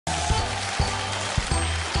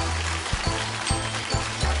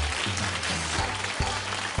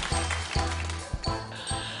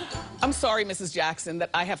I'm sorry, Mrs. Jackson, that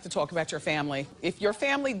I have to talk about your family. If your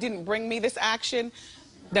family didn't bring me this action,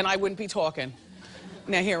 then I wouldn't be talking.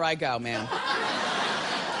 Now, here I go, ma'am.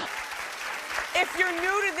 If you're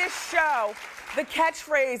new to this show, the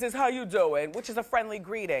catchphrase is "how you doing," which is a friendly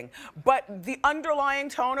greeting. But the underlying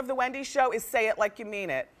tone of the Wendy show is "say it like you mean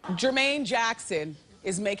it." Jermaine Jackson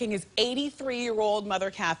is making his 83-year-old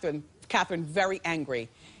mother, Catherine, very angry.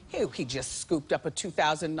 He just scooped up a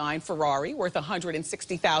 2009 Ferrari worth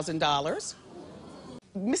 $160,000.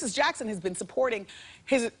 Mrs. Jackson has been supporting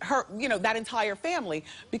that entire family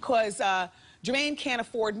because Jermaine can't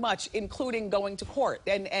afford much, including going to court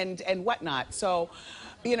and whatnot. So,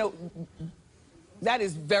 that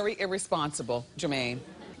is very irresponsible, Jermaine.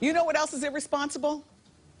 You know what else is irresponsible?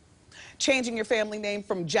 Changing your family name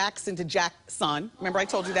from Jackson to Jackson. Remember I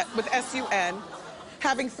told you that, with S-U-N.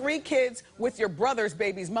 Having 3 kids with your brother's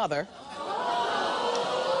baby's mother.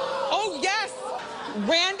 Oh, yes!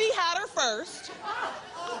 Randy had her first.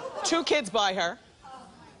 2 kids by her.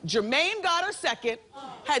 Jermaine got her second,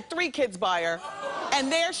 had 3 kids by her,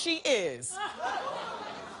 and there she is.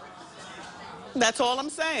 That's all I'm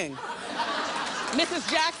saying. Mrs.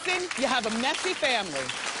 Jackson, you have a messy family.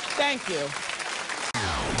 Thank you.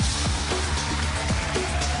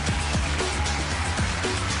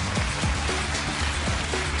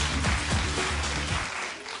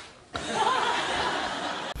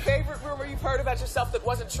 Favorite rumor you've heard about yourself that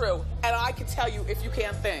wasn't true, and I can tell you if you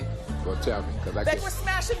can't think. Well, tell me, because I They can't. were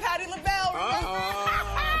smashing Patti LaBelle.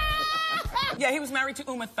 Yeah, he was married to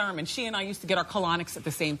Uma Thurman. She and I used to get our colonics at the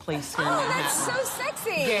same place here in Manhattan. That's so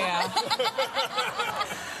sexy. Yeah.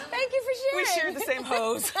 Thank you for sharing. We shared the same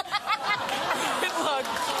hose.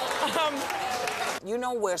 Look, You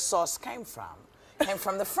know where sauce came from? Came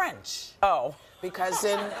from the French. oh, Because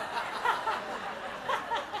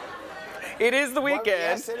it is the weekend. Well,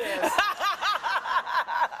 yes, it is.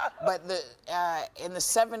 But in the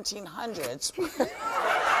 1700s...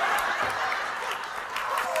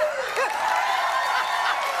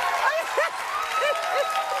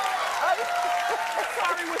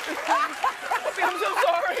 I'm so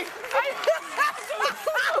sorry.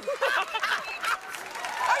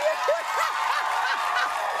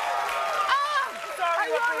 Are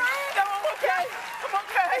you all right? No, I'm okay. I'm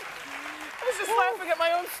okay. I was just laughing at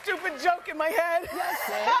my own stupid joke in my head.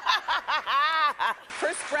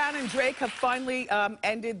 Chris Brown and Drake have finally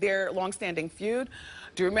ended their long-standing feud.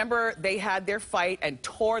 Do you remember they had their fight and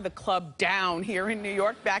tore the club down here in New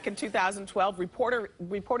York back in 2012,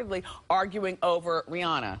 reportedly arguing over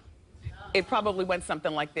Rihanna? It probably went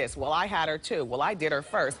something like this. Well, I had her too. Well, I did her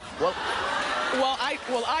first. Well,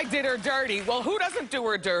 I did her dirty. Well, who doesn't do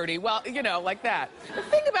her dirty? Well, like that. The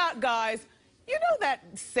thing about guys, you know that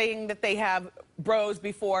saying that they have bros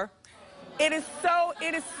before? It is so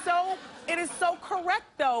correct,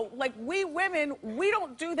 though. Like, we women, we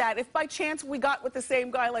don't do that. If by chance we got with the same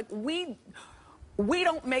guy, like, we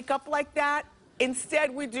don't make up like that.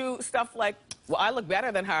 Instead, we do stuff like, well, I look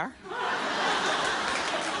better than her.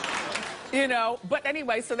 But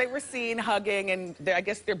anyway, so they were seen hugging, and I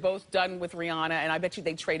guess they're both done with Rihanna, and I bet you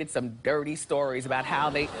they traded some dirty stories about how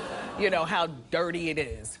they, how dirty it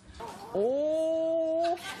is.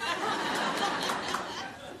 Oh.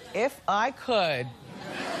 If I could,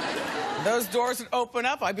 those doors would open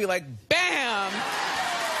up, I'd be like, bam!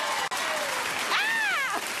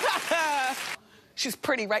 Ah! She's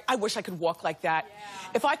pretty, right? I wish I could walk like that.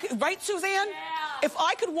 Yeah. If I could, right, Suzanne? Yeah. If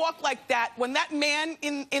I could walk like that, when that man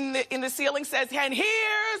in the ceiling says, and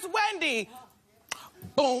here's Wendy,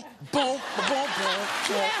 boom, boom, boom, boom, boom.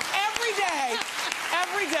 Yeah.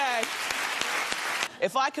 Every day.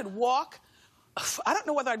 If I could walk, I don't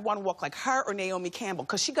know whether I'd want to walk like her or Naomi Campbell,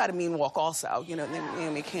 because she got a mean walk also,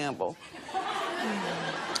 Naomi Campbell.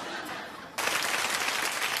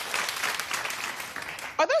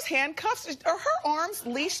 Are those handcuffs? Are her arms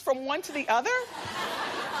leashed from one to the other?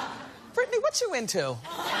 Brittany, what you into?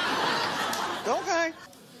 Okay.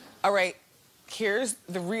 All right, here's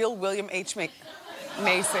the real William H. Macy.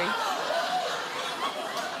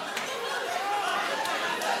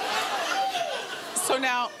 So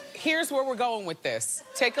now, here's where we're going with this.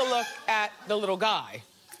 Take a look at the little guy.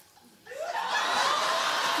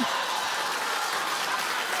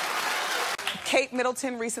 Kate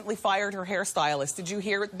Middleton recently fired her hairstylist. Did you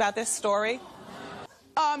hear about this story?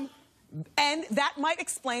 And that might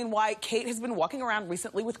explain why Kate has been walking around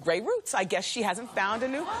recently with gray roots. I guess she hasn't found a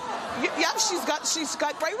new... Yeah, she's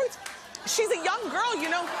got gray roots. She's a young girl,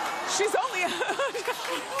 She's only...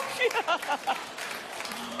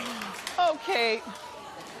 Oh, Kate.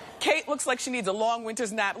 Kate looks like she needs a long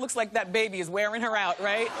winter's nap. Looks like that baby is wearing her out,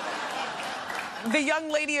 right? The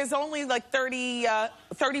young lady is only like 30,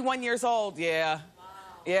 31 years old, yeah.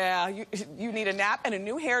 Yeah, you need a nap and a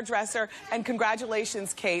new hairdresser. And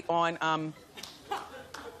congratulations, Kate, on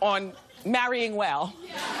marrying well.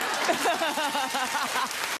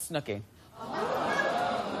 Snooki.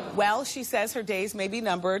 Well, she says her days may be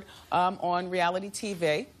numbered on reality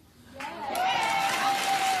TV.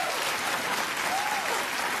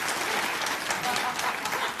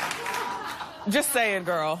 Just saying,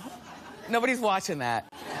 girl. Nobody's watching that.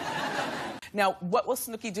 Now, what will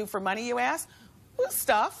Snooki do for money, you ask? Well,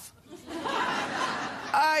 stuff.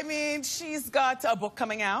 I mean, she's got a book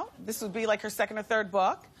coming out. This would be like her second or third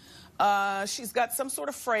book. She's got some sort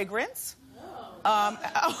of fragrance. Oh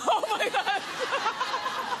my God.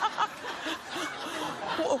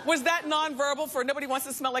 Was that nonverbal for nobody wants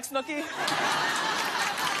to smell like Snooki?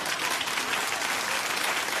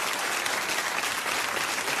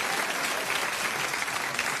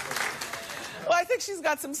 Well, I think she's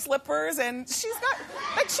got some slippers and she's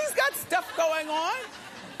got stuff going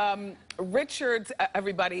on. Richard,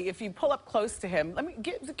 everybody, if you pull up close to him,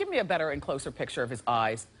 give me a better and closer picture of his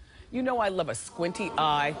eyes. You know I love a squinty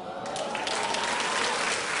eye.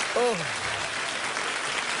 Oh.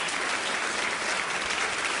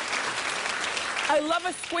 I love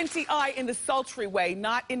a squinty eye in the sultry way,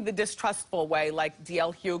 not in the distrustful way like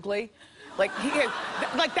D.L. Hughley. Like he is,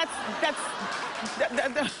 like that's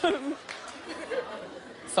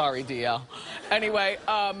sorry, DL. Anyway,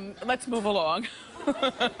 let's move along.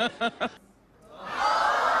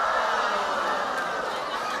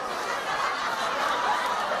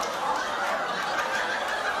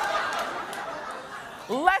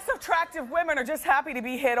 Less attractive women are just happy to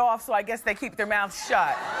be hit off, so I guess they keep their mouths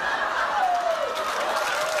shut.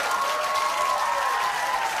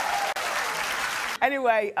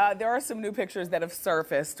 Anyway, there are some new pictures that have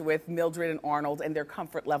surfaced with Mildred and Arnold and their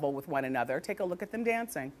comfort level with one another. Take a look at them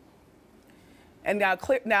dancing. And now,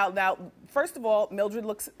 first of all, Mildred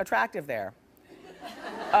looks attractive there.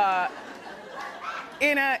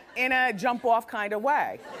 In a jump-off kind of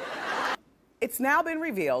way. It's now been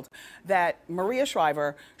revealed that Maria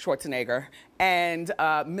Shriver Schwarzenegger and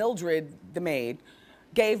Mildred, the maid,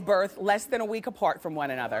 gave birth less than a week apart from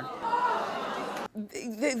one another.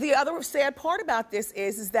 The other sad part about this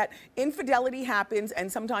is that infidelity happens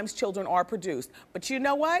and sometimes children are produced. But you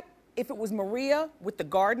know what? If it was Maria with the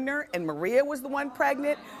gardener and Maria was the one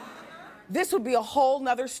pregnant, this would be a whole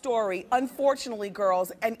nother story. Unfortunately,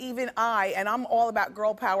 girls, and even and I'm all about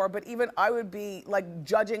girl power, but even I would be like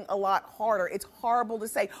judging a lot harder. It's horrible to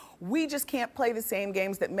say. We just can't play the same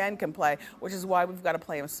games that men can play, which is why we've got to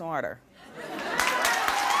play them smarter.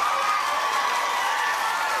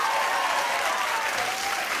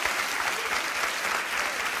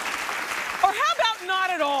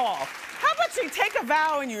 All. How about you take a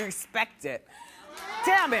vow and you respect it?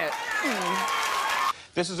 Damn it.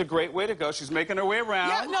 This is a great way to go. She's making her way around.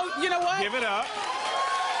 Yeah, no, you know what? Give it up.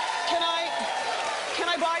 Can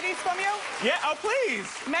I buy these from you? Yeah, oh,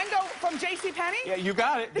 please. Mango from JCPenney? Yeah, you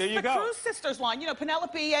got it. There you go. This is the Cruz sisters line. You know,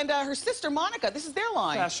 Penelope and her sister Monica. This is their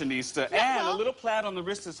line. Fashionista. Yeah, and a little plaid on the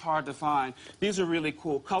wrist is hard to find. These are really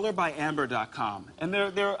cool. Colorbyamber.com. And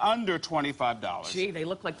they're under $25. Gee, they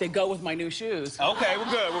look like they go with my new shoes. Okay, we're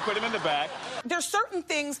good. We'll put them in the back. There's certain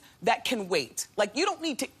things that can wait. Like, you don't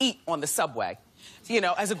need to eat on the subway. You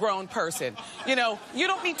know, as a grown person. You know, you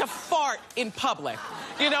don't need to fart in public.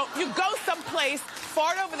 You know, you go someplace,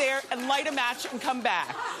 fart over there, and light a match and come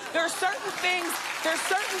back. There are certain things,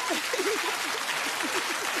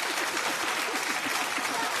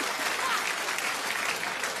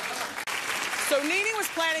 So Nene was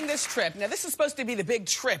planning this trip. Now, this is supposed to be the big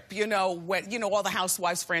trip, you know, when, you know, all the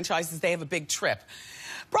Housewives franchises, they have a big trip.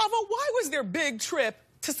 Bravo, why was their big trip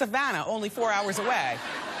to Savannah, only 4 hours away?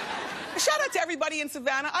 Shout out to everybody in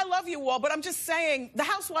Savannah. I love you all, but I'm just saying, the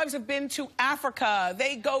Housewives have been to Africa.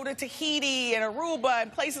 They go to Tahiti and Aruba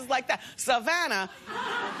and places like that. Savannah?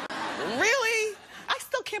 Really? I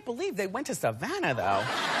still can't believe they went to Savannah, though.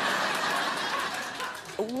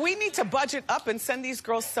 We need to budget up and send these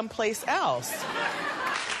girls someplace else.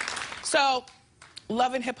 So,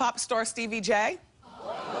 Love and Hip Hop star Stevie J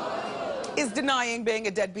is denying being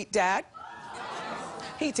a deadbeat dad.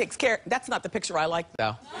 He takes care. That's not the picture I like,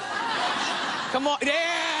 though. Come on, yeah!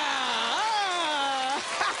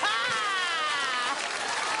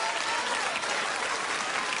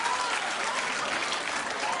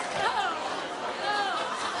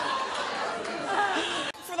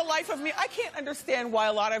 For the life of me, I can't understand why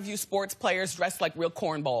a lot of you sports players dress like real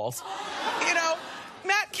cornballs. You know,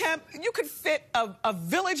 Matt Kemp, you could fit a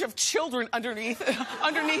village of children underneath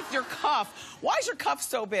your cuff. Why is your cuff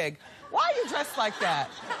so big? Why are you dressed like that?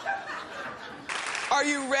 Are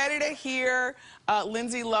you ready to hear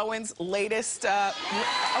Lindsay Lohan's latest,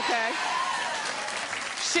 okay.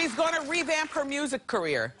 She's gonna revamp her music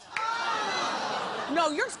career. No,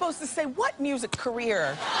 you're supposed to say, what music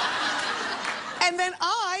career? And then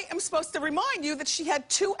I am supposed to remind you that she had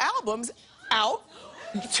 2 albums out.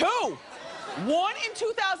 2. One in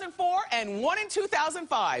 2004 and one in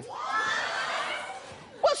 2005.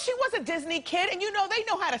 Well, she was a Disney kid, and you know they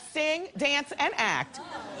know how to sing, dance, and act.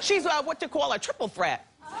 She's what they call a triple threat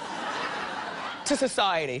to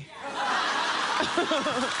society.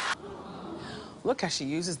 Look how she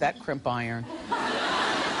uses that crimp iron.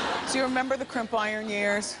 Do you remember the crimp iron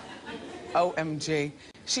years? OMG.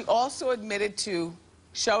 She also admitted to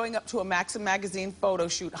showing up to a Maxim magazine photo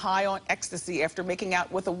shoot high on ecstasy after making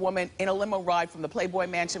out with a woman in a limo ride from the Playboy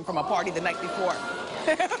Mansion from a party the night before.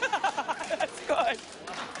 That's good.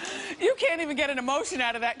 You can't even get an emotion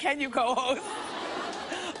out of that, can you, co-host?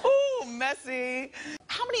 Ooh, messy.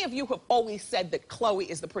 How many of you have always said that Khloe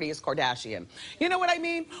is the prettiest Kardashian? You know what I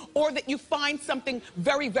mean? Or that you find something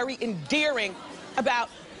very, very endearing about...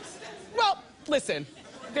 Well, listen,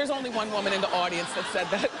 there's only one woman in the audience that said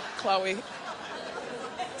that, Khloe.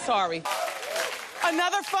 Sorry.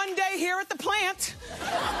 Another fun day here at the plant.